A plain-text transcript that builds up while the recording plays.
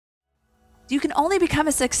You can only become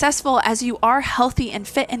as successful as you are healthy and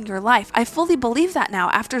fit in your life. I fully believe that now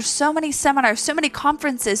after so many seminars, so many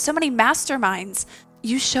conferences, so many masterminds.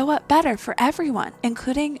 You show up better for everyone,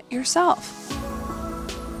 including yourself.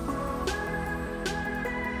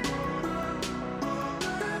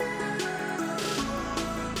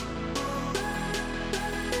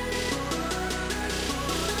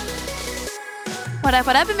 What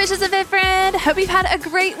up, Ambitious and Fit friend? Hope you've had a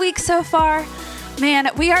great week so far. Man,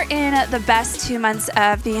 we are in the best 2 months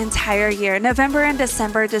of the entire year. November and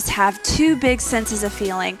December just have two big senses of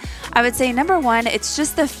feeling. I would say number one, it's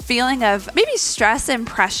just the feeling of maybe stress and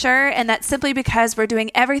pressure, and that's simply because we're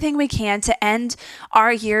doing everything we can to end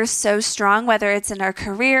our year so strong, whether it's in our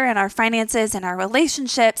career, in our finances, in our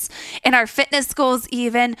relationships, in our fitness goals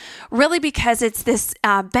even, really because it's this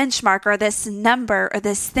benchmark or this number or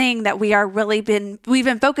this thing that we've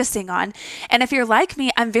been focusing on. And if you're like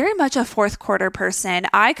me, I'm very much a fourth quarter person.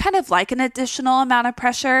 I kind of like an additional amount of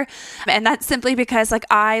pressure, and that's simply because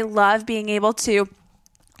I love being able to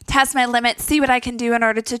test my limits, see what I can do in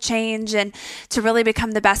order to change and to really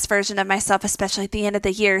become the best version of myself, especially at the end of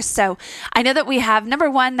the year. So I know that we have, number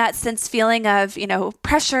one, that sense feeling of,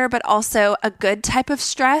 pressure, but also a good type of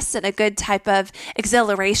stress and a good type of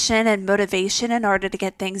exhilaration and motivation in order to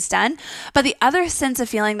get things done. But the other sense of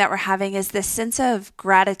feeling that we're having is this sense of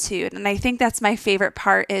gratitude. And I think that's my favorite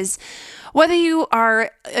part is whether you are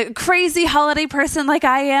a crazy holiday person like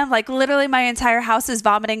I am, literally my entire house is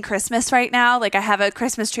vomiting Christmas right now. I have a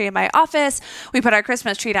Christmas tree in my office. We put our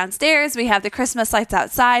Christmas tree downstairs. We have the Christmas lights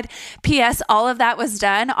outside. P.S. All of that was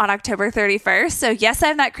done on October 31st. So yes,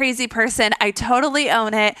 I'm that crazy person. I totally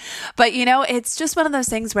own it. But it's just one of those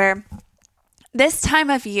things where this time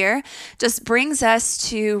of year just brings us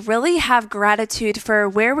to really have gratitude for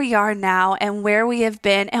where we are now and where we have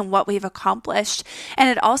been and what we've accomplished. And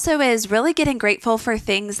it also is really getting grateful for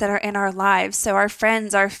things that are in our lives. So our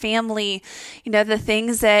friends, our family, the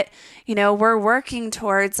things that, we're working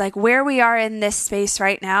towards, where we are in this space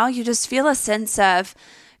right now, you just feel a sense of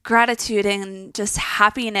gratitude and just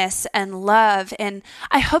happiness and love. And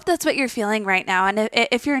I hope that's what you're feeling right now. And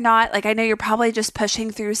if you're not, I know you're probably just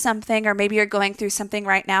pushing through something, or maybe you're going through something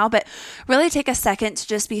right now, but really take a second to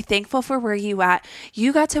just be thankful for where you at.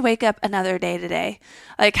 You got to wake up another day today.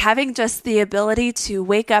 Having just the ability to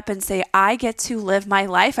wake up and say, I get to live my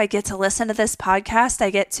life. I get to listen to this podcast. I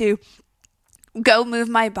get to go move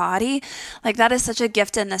my body. That is such a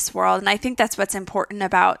gift in this world. And I think that's what's important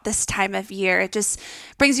about this time of year. It just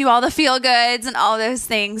brings you all the feel goods and all those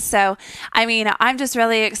things. So, I'm just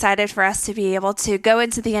really excited for us to be able to go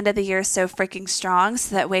into the end of the year so freaking strong,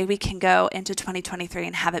 so that way we can go into 2023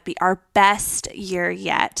 and have it be our best year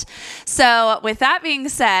yet. So with that being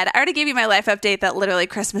said, I already gave you my life update that literally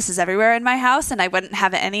Christmas is everywhere in my house and I wouldn't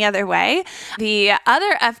have it any other way. The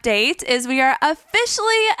other update is we are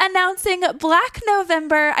officially announcing Black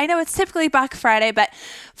November. I know it's typically Black Friday, but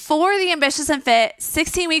for the Ambitious and Fit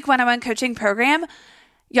 16-week one-on-one coaching program,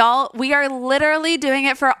 y'all, we are literally doing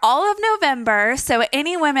it for all of November. So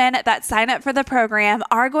any women that sign up for the program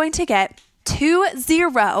are going to get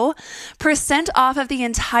 20% off of the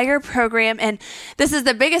entire program. And this is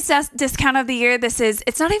the biggest discount of the year.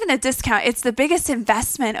 It's not even a discount. It's the biggest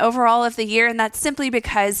investment overall of the year. And that's simply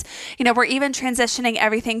because, we're even transitioning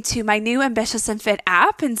everything to my new Ambitious and Fit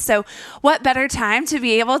app. And so what better time to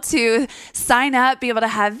be able to sign up, be able to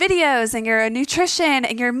have videos and your nutrition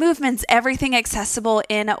and your movements, everything accessible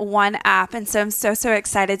in one app. And so I'm so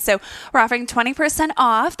excited. So we're offering 20%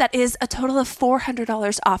 off. That is a total of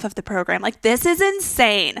 $400 off of the program. This is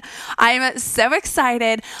insane. I'm so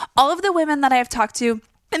excited. All of the women that I've talked to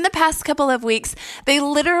in the past couple of weeks, they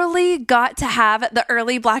literally got to have the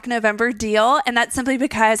early Black November deal. And that's simply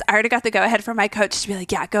because I already got the go ahead from my coach to be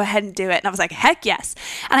like, yeah, go ahead and do it. And I was like, heck yes.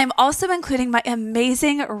 And I'm also including my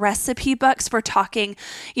amazing recipe books. We're talking,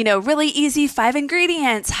 really easy 5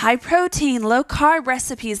 ingredients, high protein, low carb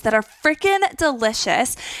recipes that are freaking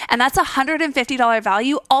delicious. And that's $150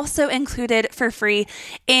 value also included for free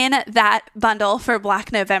in that bundle for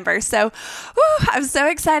Black November. So I'm so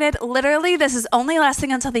excited. Literally, this is only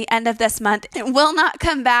lasting until the end of this month. It will not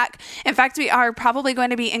come back. In fact, we are probably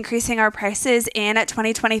going to be increasing our prices in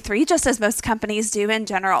 2023, just as most companies do in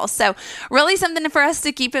general. So really something for us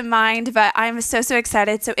to keep in mind, but I'm so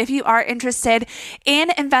excited. So if you are interested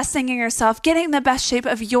in investing in yourself, getting the best shape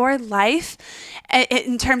of your life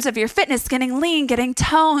in terms of your fitness, getting lean, getting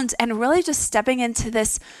toned, and really just stepping into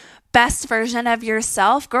this best version of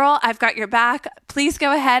yourself, girl, I've got your back. Please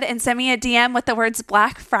go ahead and send me a DM with the words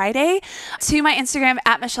Black Friday to my Instagram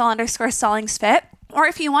at Michelle_Stallings Fit. Or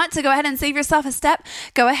if you want to go ahead and save yourself a step,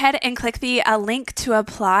 go ahead and click the link to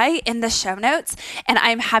apply in the show notes. And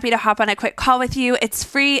I'm happy to hop on a quick call with you. It's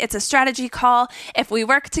free. It's a strategy call. If we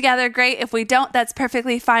work together, great. If we don't, that's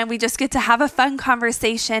perfectly fine. We just get to have a fun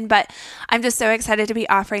conversation. But I'm just so excited to be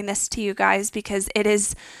offering this to you guys because it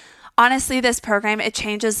is honestly, this program, it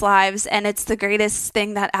changes lives. And it's the greatest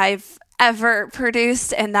thing that I've ever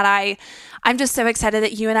produced, and that I'm just so excited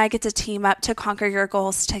that you and I get to team up to conquer your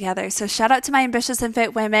goals together. So shout out to my ambitious and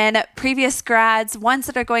fit women, previous grads, ones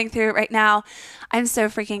that are going through it right now. I'm so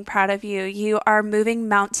freaking proud of you. You are moving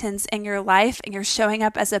mountains in your life, and you're showing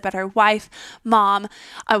up as a better wife, mom,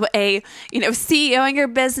 a CEO in your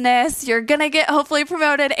business. You're gonna get hopefully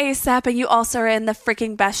promoted ASAP, and you also are in the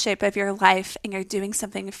freaking best shape of your life, and you're doing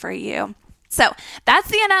something for you. So that's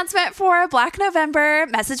the announcement for Black November.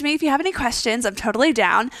 Message me if you have any questions. I'm totally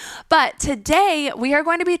down. But today we are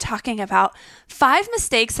going to be talking about 5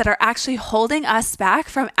 mistakes that are actually holding us back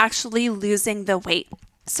from actually losing the weight.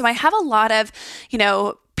 So I have a lot of,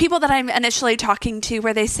 people that I'm initially talking to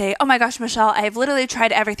where they say, oh my gosh, Michelle, I've literally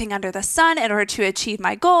tried everything under the sun in order to achieve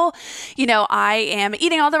my goal. I am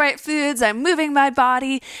eating all the right foods. I'm moving my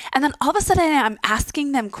body. And then all of a sudden I'm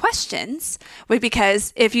asking them questions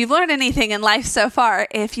because if you've learned anything in life so far,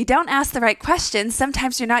 if you don't ask the right questions,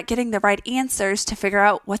 sometimes you're not getting the right answers to figure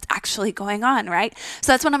out what's actually going on, right?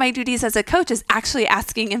 So that's one of my duties as a coach is actually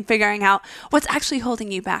asking and figuring out what's actually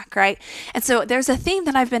holding you back, right? And so there's a theme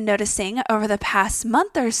that I've been noticing over the past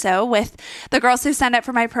month or so with the girls who signed up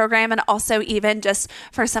for my program, and also even just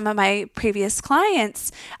for some of my previous clients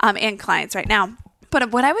and clients right now.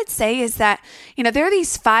 But what I would say is that, there are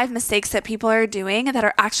these 5 mistakes that people are doing that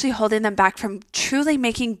are actually holding them back from truly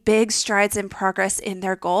making big strides in progress in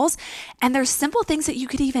their goals. And there's simple things that you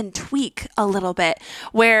could even tweak a little bit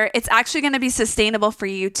where it's actually going to be sustainable for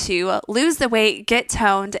you to lose the weight, get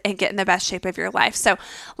toned, and get in the best shape of your life. So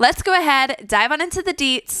let's go ahead, dive on into the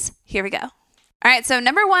deets. Here we go. All right, so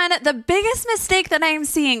number 1, the biggest mistake that I am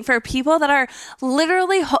seeing for people that are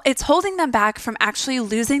literally, it's holding them back from actually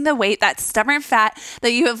losing the weight, that stubborn fat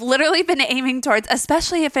that you have literally been aiming towards,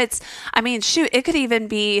 especially if it's, it could even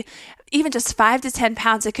be even just 5 to 10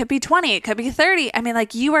 pounds. It could be 20, it could be 30.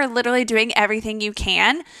 You are literally doing everything you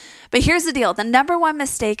can. But here's the deal. The number 1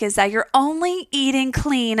 mistake is that you're only eating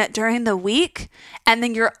clean during the week, and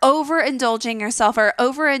then you're overindulging yourself or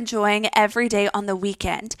overenjoying every day on the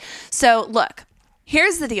weekend. So look,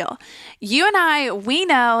 here's the deal. You and we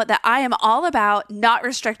know that I am all about not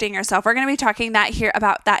restricting yourself. We're going to be talking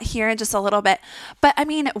about that here in just a little bit. But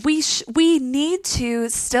we need to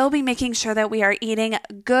still be making sure that we are eating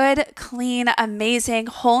good, clean, amazing,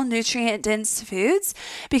 whole nutrient dense foods,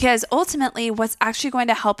 because ultimately what's actually going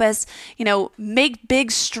to help us, make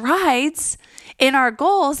big strides in our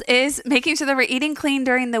goals is making sure that we're eating clean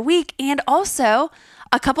during the week and also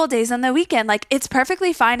a couple days on the weekend. It's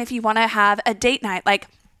perfectly fine if you want to have a date night.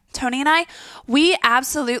 Tony and I, we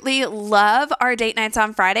absolutely love our date nights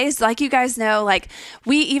on Fridays. Like you guys know,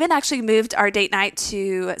 we even actually moved our date night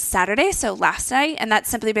to Saturday, so last night. And that's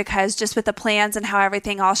simply because just with the plans and how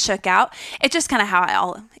everything all shook out, it's just kind of how it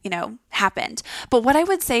all, happened. But what I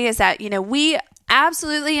would say is that, we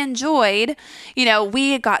absolutely enjoyed,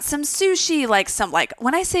 we got some sushi,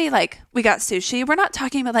 when I say we got sushi, we're not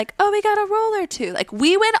talking about we got a roll or 2.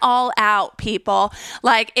 We went all out, people.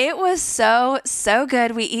 It was so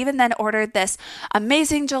good. We even then ordered this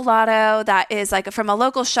amazing gelato that is from a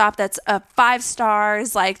local shop that's 5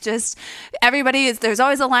 stars. Just there's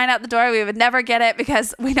always a line out the door. We would never get it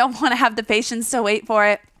because we don't want to have the patience to wait for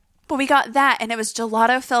it. But we got that, and it was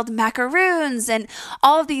gelato filled macaroons and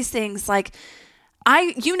all of these things.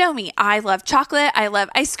 You know me, I love chocolate, I love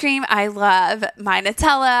ice cream, I love my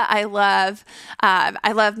Nutella, I love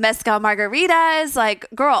mezcal margaritas.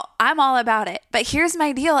 Girl, I'm all about it. But here's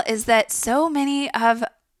my deal is that so many of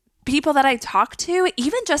people that I talk to,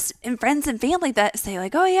 even just in friends and family that say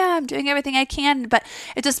oh yeah, I'm doing everything I can, but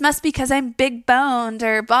it just must be because I'm big boned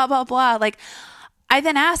or blah, blah, blah. I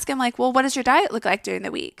then ask, I'm well, what does your diet look like during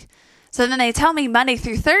the week? So then they tell me Monday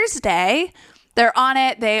through Thursday, they're on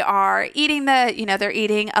it. They are eating they're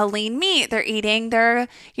eating a lean meat. They're eating their,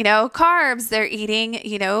 carbs. They're eating,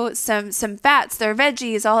 some fats, their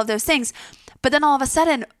veggies, all of those things. But then all of a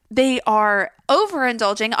sudden they are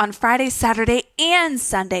overindulging on Friday, Saturday, and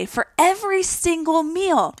Sunday for every single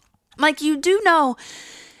meal. You do know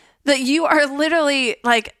that you are literally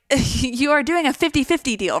you are doing a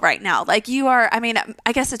 50-50 deal right now. You are,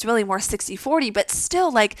 I guess it's really more 60-40, but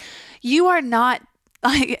still you are not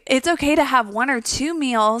Like, it's okay to have 1 or 2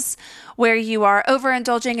 meals where you are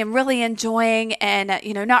overindulging and really enjoying and,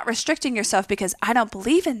 not restricting yourself, because I don't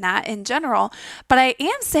believe in that in general. But I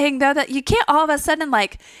am saying, though, that you can't all of a sudden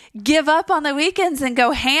give up on the weekends and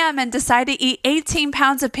go ham and decide to eat 18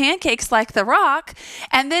 pounds of pancakes like The Rock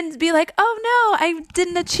and then be like, oh no, I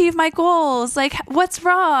didn't achieve my goals. Like, what's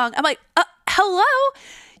wrong? I'm like, hello?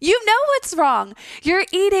 You know what's wrong. You're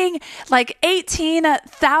eating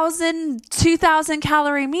 18,000, 2,000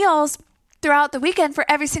 calorie meals throughout the weekend for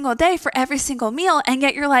every single day, for every single meal. And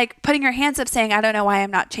yet you're putting your hands up saying, I don't know why I'm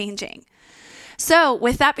not changing. So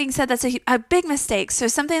with that being said, that's a big mistake. So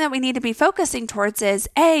something that we need to be focusing towards is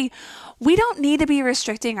we don't need to be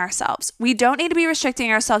restricting ourselves. We don't need to be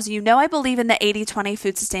restricting ourselves. I believe in the 80-20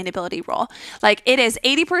 food sustainability rule. It is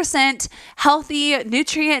 80% healthy,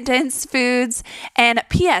 nutrient-dense foods. And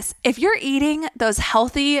P.S., if you're eating those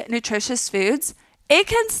healthy, nutritious foods, it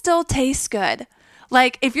can still taste good.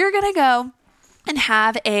 If you're going to go and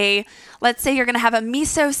have let's say you're going to have a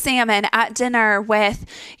miso salmon at dinner with,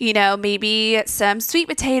 maybe some sweet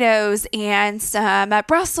potatoes and some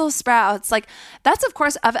Brussels sprouts. That's of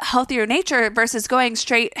course of a healthier nature versus going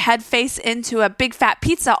straight head face into a big fat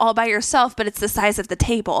pizza all by yourself, but it's the size of the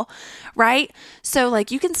table, right? So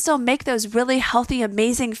you can still make those really healthy,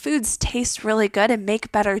 amazing foods taste really good and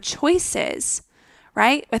make better choices,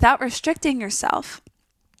 right? Without restricting yourself.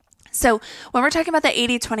 So when we're talking about the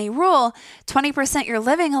 80-20 rule, 20% you're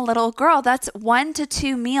living a little girl, that's 1 to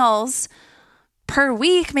 2 meals per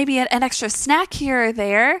week, maybe an extra snack here or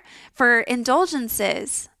there for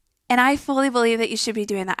indulgences. And I fully believe that you should be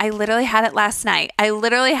doing that. I literally had it last night. I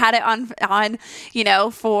literally had it on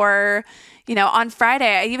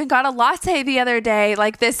Friday. I even got a latte the other day,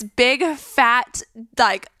 this big fat,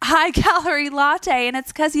 high calorie latte. And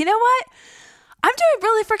it's because, you know what? I'm doing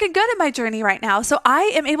really freaking good in my journey right now. So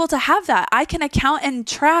I am able to have that. I can account and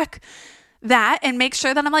track that and make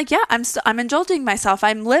sure that I'm I'm indulging myself.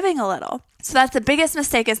 I'm living a little. So that's the biggest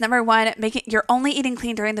mistake is number 1, you're only eating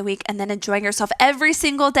clean during the week and then enjoying yourself every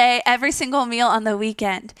single day, every single meal on the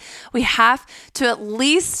weekend. We have to at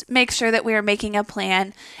least make sure that we are making a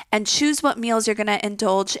plan and choose what meals you're going to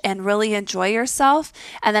indulge and really enjoy yourself.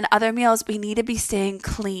 And then other meals, we need to be staying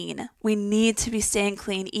clean. We need to be staying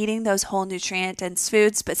clean, eating those whole nutrient-dense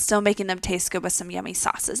foods, but still making them taste good with some yummy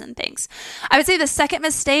sauces and things. I would say the second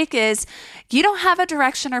mistake is you don't have a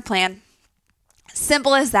direction or plan.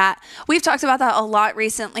 Simple as that. We've talked about that a lot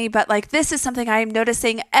recently, but this is something I'm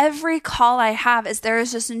noticing every call I have is there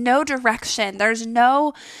is just no direction. There's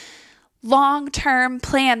no long-term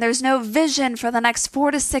plan. There's no vision for the next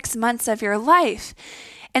 4 to 6 months of your life.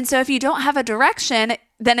 And so if you don't have a direction,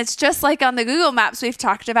 then it's just like on the Google Maps we've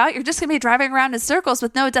talked about. You're just going to be driving around in circles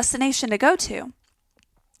with no destination to go to,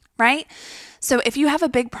 right? So if you have a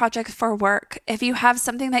big project for work, if you have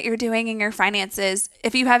something that you're doing in your finances,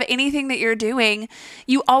 if you have anything that you're doing,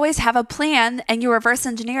 you always have a plan and you reverse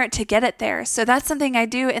engineer it to get it there. So that's something I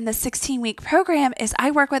do in the 16-week program is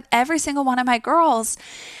I work with every single one of my girls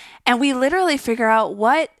and we literally figure out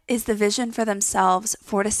what is the vision for themselves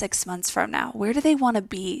 4 to 6 months from now. Where do they want to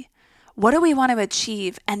be? What do we want to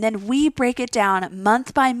achieve? And then we break it down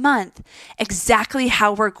month by month exactly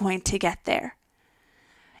how we're going to get there.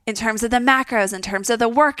 In terms of the macros, in terms of the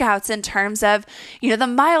workouts, in terms of, the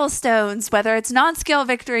milestones, whether it's non-scale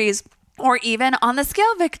victories or even on the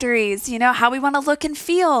scale victories, how we want to look and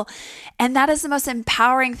feel. And that is the most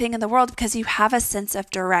empowering thing in the world because you have a sense of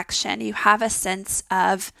direction. You have a sense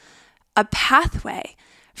of a pathway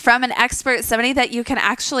from an expert, somebody that you can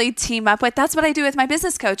actually team up with. That's what I do with my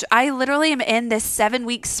business coach. I literally am in this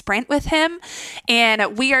 7-week sprint with him,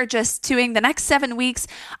 and we are just doing the next 7 weeks.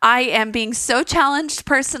 I am being so challenged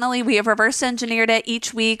personally. We have reverse engineered it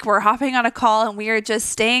each week. We're hopping on a call, and we are just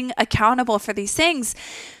staying accountable for these things.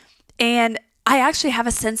 And I actually have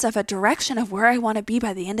a sense of a direction of where I want to be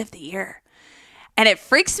by the end of the year. And it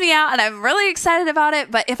freaks me out and I'm really excited about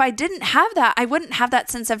it. But if I didn't have that, I wouldn't have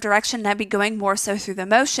that sense of direction and I'd be going more so through the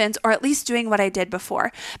motions or at least doing what I did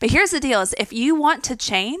before. But here's the deal is if you want to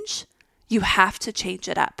change, you have to change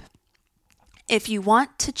it up. If you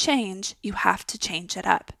want to change, you have to change it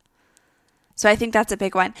up. So I think that's a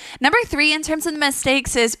big one. Number 3 in terms of the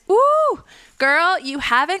mistakes is, girl, you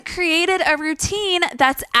haven't created a routine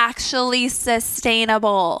that's actually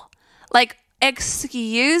sustainable.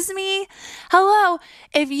 Excuse me? Hello,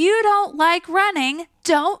 if you don't like running,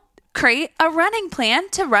 don't create a running plan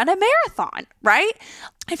to run a marathon, right?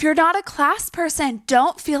 If you're not a class person,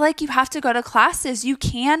 don't feel like you have to go to classes. You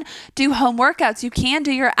can do home workouts. You can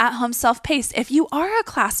do your at-home self-paced. If you are a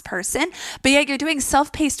class person, but yet you're doing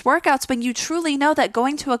self-paced workouts when you truly know that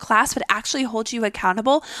going to a class would actually hold you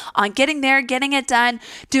accountable on getting there, getting it done,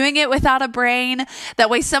 doing it without a brain, that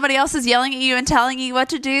way somebody else is yelling at you and telling you what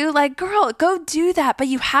to do, like, girl, go do that. But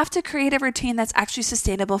you have to create a routine that's actually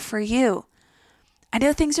sustainable for you. I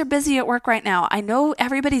know things are busy at work right now. I know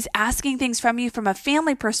everybody's asking things from you from a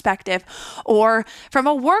family perspective or from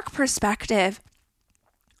a work perspective.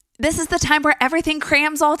 This is the time where everything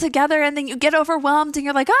crams all together and then you get overwhelmed and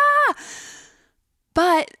you're like,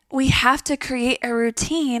 But we have to create a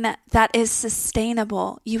routine that is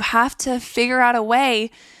sustainable. You have to figure out a way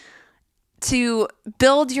to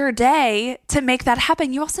build your day to make that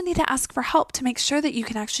happen. You also need to ask for help to make sure that you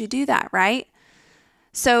can actually do that, right?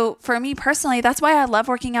 So for me personally, that's why I love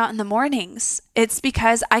working out in the mornings. It's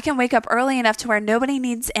because I can wake up early enough to where nobody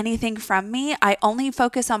needs anything from me. I only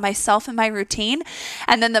focus on myself and my routine.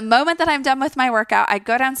 And then the moment that I'm done with my workout, I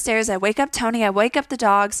go downstairs, I wake up Tony, I wake up the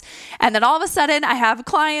dogs, and then all of a sudden I have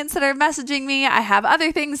clients that are messaging me. I have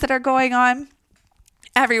other things that are going on.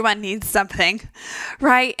 Everyone needs something,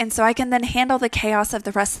 right? And so I can then handle the chaos of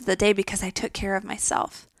the rest of the day because I took care of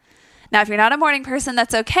myself. Now, if you're not a morning person,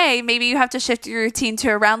 that's okay. Maybe you have to shift your routine to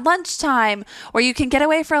around lunchtime, or you can get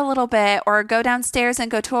away for a little bit, or go downstairs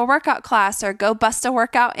and go to a workout class, or go bust a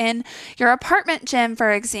workout in your apartment gym,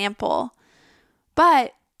 for example.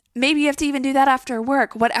 But maybe you have to even do that after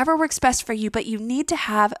work, whatever works best for you, but you need to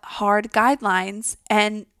have hard guidelines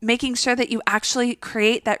and making sure that you actually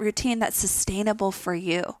create that routine that's sustainable for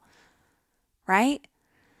you, right?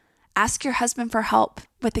 Ask your husband for help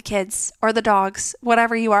with the kids or the dogs,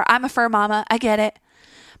 whatever you are. I'm a fur mama. I get it.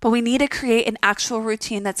 But we need to create an actual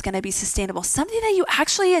routine that's going to be sustainable, something that you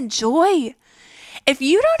actually enjoy. If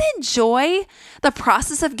you don't enjoy the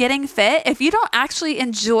process of getting fit, if you don't actually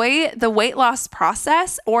enjoy the weight loss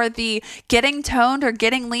process or the getting toned or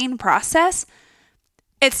getting lean process,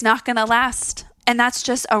 it's not going to last. And that's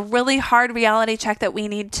just a really hard reality check that we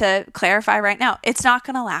need to clarify right now. It's not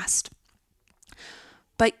going to last.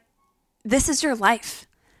 But this is your life.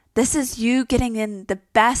 This is you getting in the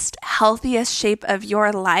best, healthiest shape of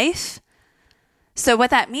your life. So what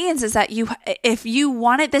that means is that if you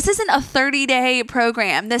want it, this isn't a 30-day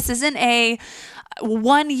program. This isn't a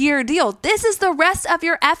 1-year deal. This is the rest of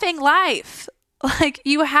your effing life. Like,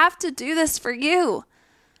 you have to do this for you.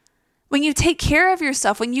 When you take care of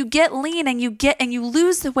yourself, when you get lean and you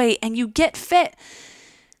lose the weight and you get fit,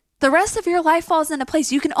 the rest of your life falls into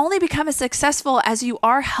place. You can only become as successful as you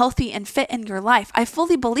are healthy and fit in your life. I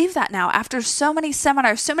fully believe that now after so many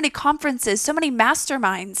seminars, so many conferences, so many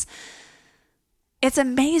masterminds. It's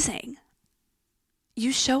amazing.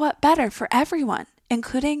 You show up better for everyone,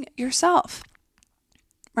 including yourself,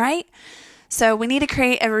 right? So we need to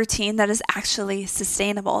create a routine that is actually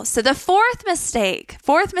sustainable. So the fourth mistake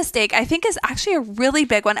I think is actually a really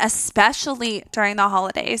big one, especially during the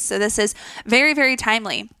holidays. So this is very, very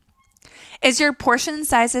timely, is your portion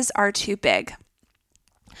sizes are too big.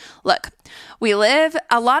 Look,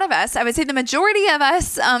 a lot of us, I would say the majority of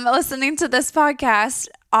us listening to this podcast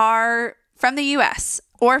are from the US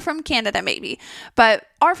or from Canada maybe, but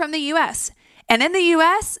are from the US. And in the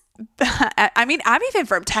US, I mean, I'm even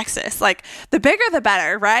from Texas. Like, the bigger the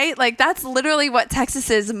better, right? Like, that's literally what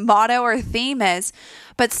Texas's motto or theme is.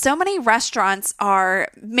 But so many restaurants are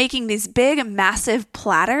making these big, massive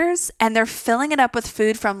platters, and they're filling it up with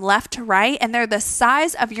food from left to right, and they're the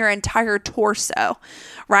size of your entire torso,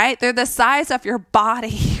 right? They're the size of your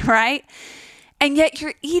body, right? And yet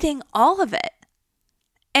you're eating all of it.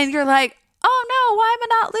 And you're like, oh no, why am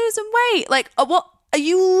I not losing weight? Like, well,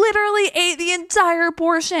 you literally ate the entire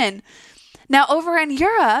portion. Now, over in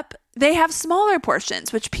Europe, they have smaller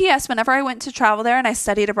portions, which P.S., whenever I went to travel there and I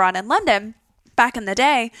studied abroad in London back in the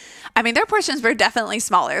day, I mean, their portions were definitely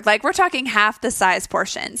smaller. Like, we're talking half the size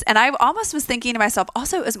portions. And I almost was thinking to myself,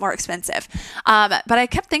 also, it was more expensive. But I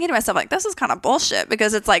kept thinking to myself, like, this is kind of bullshit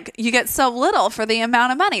because it's like you get so little for the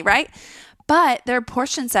amount of money, right? But their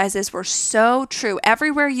portion sizes were so true.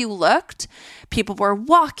 Everywhere you looked, people were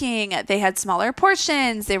walking. They had smaller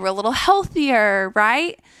portions. They were a little healthier,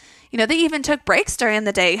 right? You know, they even took breaks during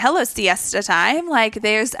the day. Hello, siesta time. Like,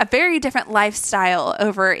 there's a very different lifestyle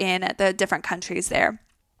over in the different countries there.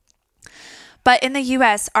 But in the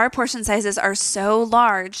US, our portion sizes are so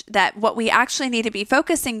large that what we actually need to be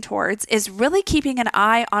focusing towards is really keeping an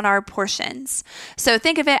eye on our portions. So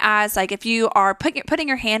think of it as like if you are putting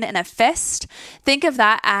your hand in a fist, think of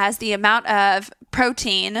that as the amount of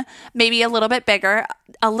protein, maybe a little bit bigger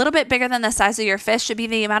than the size of your fist should be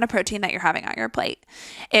the amount of protein that you're having on your plate.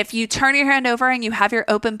 If you turn your hand over and you have your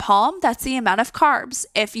open palm, that's the amount of carbs.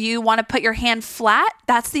 If you want to put your hand flat,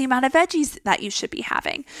 that's the amount of veggies that you should be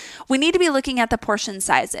having. We need to be looking at the portion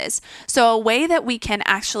sizes. So a way that we can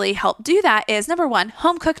actually help do that is, number one,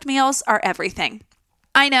 home cooked meals are everything.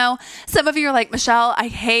 I know some of you are like, Michelle, I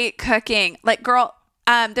hate cooking. Like, girl,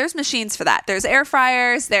 there's machines for that. There's air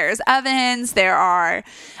fryers, there's ovens, there are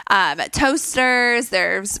toasters,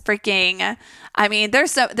 there's freaking,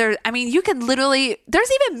 you can literally,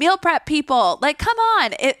 there's even meal prep people. Like, come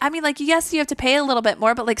on. Yes, you have to pay a little bit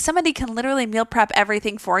more, but like somebody can literally meal prep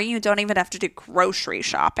everything for you. You don't even have to do grocery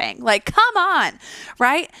shopping. Like, come on,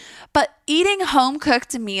 right? But eating home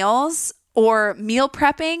cooked meals or meal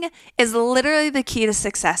prepping is literally the key to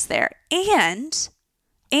success there.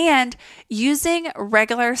 And using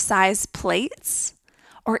regular size plates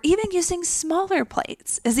or even using smaller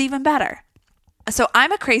plates is even better. So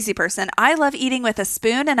I'm a crazy person. I love eating with a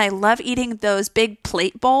spoon and I love eating those big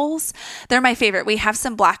plate bowls. They're my favorite. We have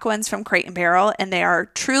some black ones from Crate & Barrel and they are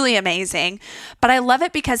truly amazing. But I love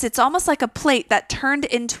it because it's almost like a plate that turned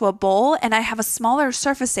into a bowl and I have a smaller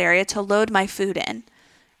surface area to load my food in,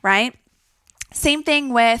 right? Same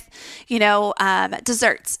thing with,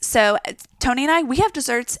 desserts. So Tony and I, we have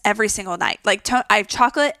desserts every single night. Like I have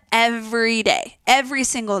chocolate every day, every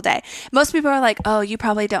single day. Most people are like, oh, you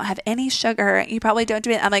probably don't have any sugar. You probably don't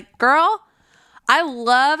do it. I'm like, girl, I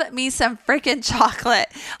love me some freaking chocolate.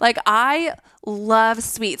 Like, I love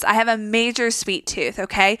sweets. I have a major sweet tooth.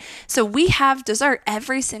 Okay. So we have dessert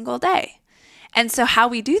every single day. And so how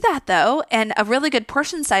we do that though, and a really good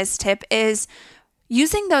portion size tip is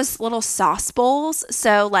using those little sauce bowls,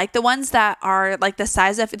 so like the ones that are like the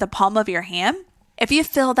size of the palm of your hand, if you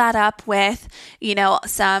fill that up with,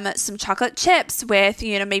 some chocolate chips with,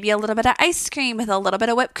 maybe a little bit of ice cream with a little bit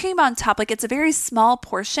of whipped cream on top, like it's a very small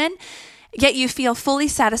portion, yet you feel fully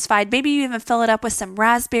satisfied. Maybe you even fill it up with some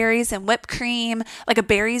raspberries and whipped cream, like a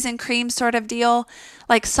berries and cream sort of deal.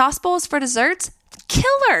 Like sauce bowls for desserts,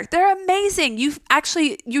 killer. They're amazing.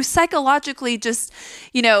 You psychologically just,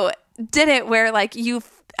 did it where like you've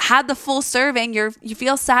had the full serving, you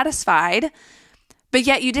feel satisfied, but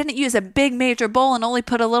yet you didn't use a big major bowl and only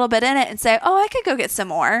put a little bit in it and say, oh, I could go get some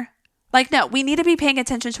more. Like, no, we need to be paying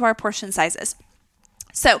attention to our portion sizes.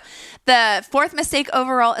 So the fourth mistake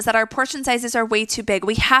overall is that our portion sizes are way too big.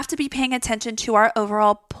 We have to be paying attention to our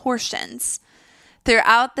overall portions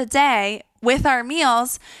throughout the day with our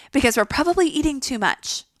meals because we're probably eating too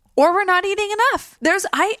much. Or we're not eating enough.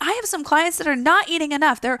 I have some clients that are not eating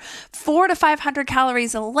enough. They're 400 to 500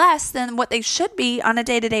 calories less than what they should be on a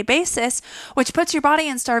day-to-day basis, which puts your body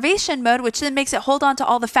in starvation mode, which then makes it hold on to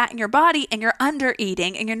all the fat in your body and you're under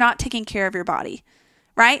eating and you're not taking care of your body,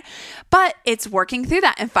 right? But it's working through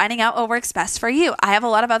that and finding out what works best for you. I have a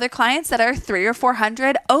lot of other clients that are 300 or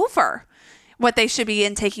 400 over what they should be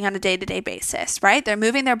intaking on a day-to-day basis, right? They're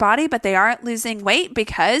moving their body, but they aren't losing weight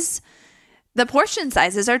because the portion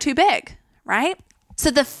sizes are too big, right?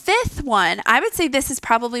 So the fifth one, I would say this is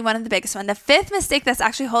probably one of the biggest one. The fifth mistake that's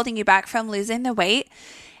actually holding you back from losing the weight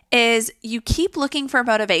is you keep looking for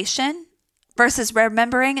motivation versus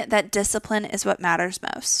remembering that discipline is what matters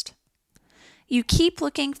most. You keep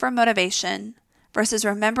looking for motivation versus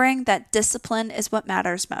remembering that discipline is what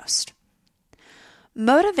matters most.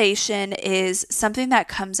 Motivation is something that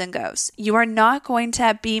comes and goes. You are not going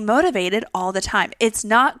to be motivated all the time. It's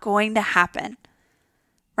not going to happen,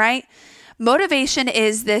 right? Motivation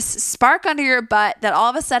is this spark under your butt that all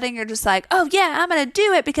of a sudden you're just like, oh yeah, I'm going to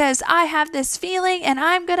do it because I have this feeling and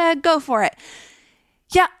I'm going to go for it.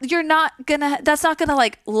 Yeah, that's not going to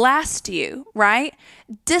like last you, right?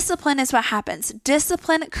 Discipline is what happens.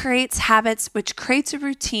 Discipline creates habits, which creates a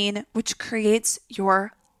routine, which creates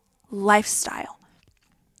your lifestyle.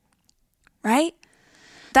 Right?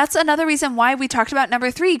 That's another reason why we talked about number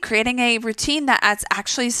 3, creating a routine that's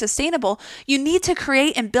actually sustainable. You need to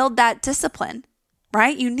create and build that discipline,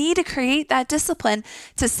 right? You need to create that discipline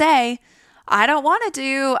to say, I don't want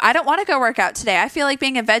to go work out today. I feel like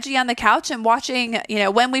being a veggie on the couch and watching,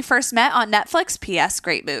 When We First Met on Netflix. P.S.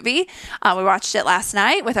 Great movie. We watched it last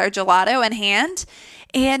night with our gelato in hand.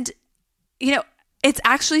 And, it's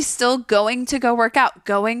actually still going to go work out,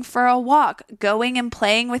 going for a walk, going and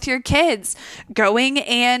playing with your kids, going out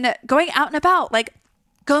and about. Like,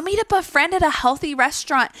 go meet up a friend at a healthy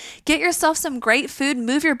restaurant, get yourself some great food,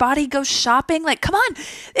 move your body, go shopping. Like, come on,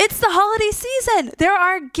 it's the holiday season. There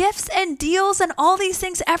are gifts and deals and all these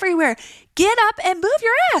things everywhere. Get up and move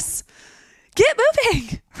your ass. Get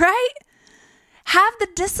moving, right? Have the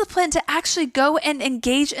discipline to actually go and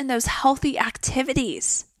engage in those healthy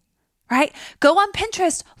activities. right? Go on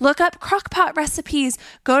Pinterest, look up crockpot recipes,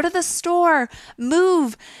 go to the store,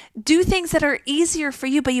 move, do things that are easier for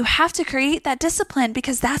you, but you have to create that discipline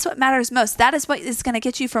because that's what matters most. That is what is going to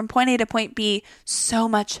get you from point A to point B so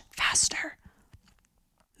much faster.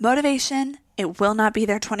 Motivation, it will not be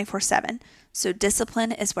there 24/7. So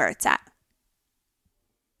discipline is where it's at.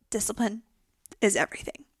 Discipline is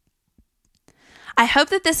everything. I hope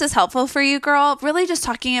that this is helpful for you, girl. Really just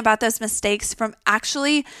talking about those mistakes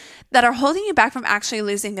that are holding you back from actually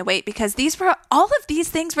losing the weight, because all of these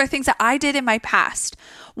things were things that I did in my past,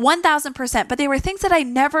 1000%, but they were things that I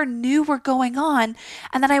never knew were going on.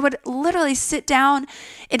 And then I would literally sit down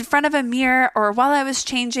in front of a mirror or while I was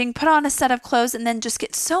changing, put on a set of clothes, and then just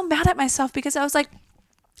get so mad at myself because I was like,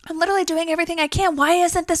 I'm literally doing everything I can. Why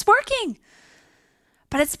isn't this working?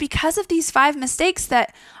 But it's because of these 5 mistakes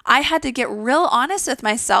that I had to get real honest with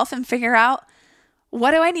myself and figure out,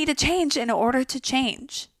 what do I need to change in order to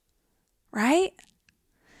change, right?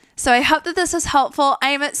 So I hope that this was helpful. I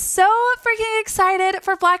am so freaking excited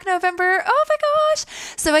for Black November. Oh my gosh.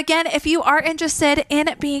 So again, if you are interested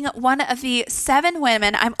in being one of the 7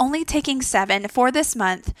 women, I'm only taking 7 for this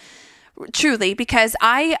month. Truly, because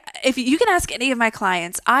if you can ask any of my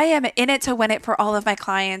clients, I am in it to win it for all of my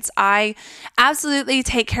clients. I absolutely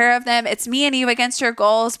take care of them. It's me and you against your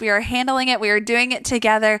goals. We are handling it. We are doing it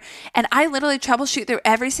together. And I literally troubleshoot through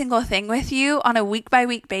every single thing with you on a week by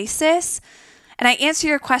week basis. And I answer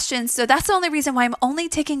your questions. So that's the only reason why I'm only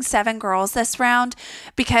taking 7 girls this round,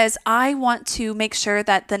 because I want to make sure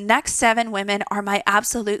that the next 7 women are my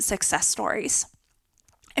absolute success stories.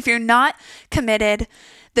 If you're not committed,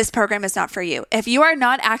 this program is not for you. If you are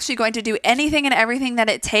not actually going to do anything and everything that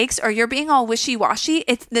it takes, or you're being all wishy-washy,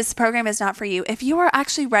 this program is not for you. If you are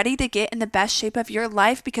actually ready to get in the best shape of your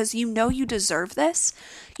life because you know you deserve this,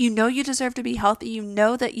 you know you deserve to be healthy, you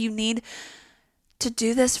know that you need to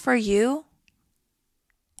do this for you,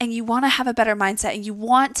 and you want to have a better mindset, and you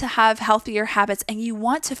want to have healthier habits, and you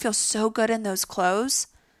want to feel so good in those clothes,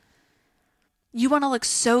 you want to look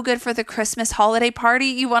so good for the Christmas holiday party,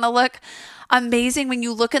 you want to look amazing when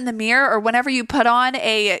you look in the mirror, or whenever you put on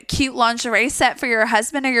a cute lingerie set for your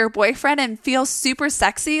husband or your boyfriend and feel super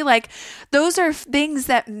sexy, like those are things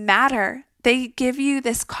that matter. They give you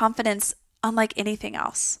this confidence unlike anything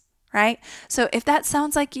else, right? So if that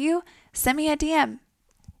sounds like you, send me a DM.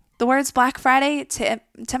 The words Black Friday to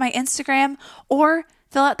my Instagram, or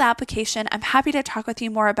fill out the application. I'm happy to talk with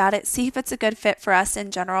you more about it, see if it's a good fit for us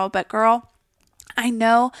in general. But girl, I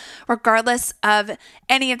know regardless of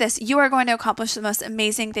any of this, you are going to accomplish the most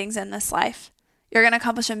amazing things in this life. You're going to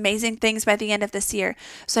accomplish amazing things by the end of this year.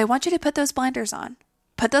 So I want you to put those blinders on.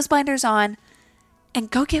 Put those blinders on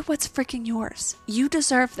and go get what's freaking yours. You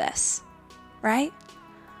deserve this, right?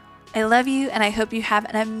 I love you, and I hope you have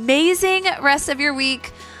an amazing rest of your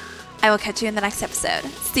week. I will catch you in the next episode.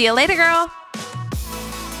 See you later, girl.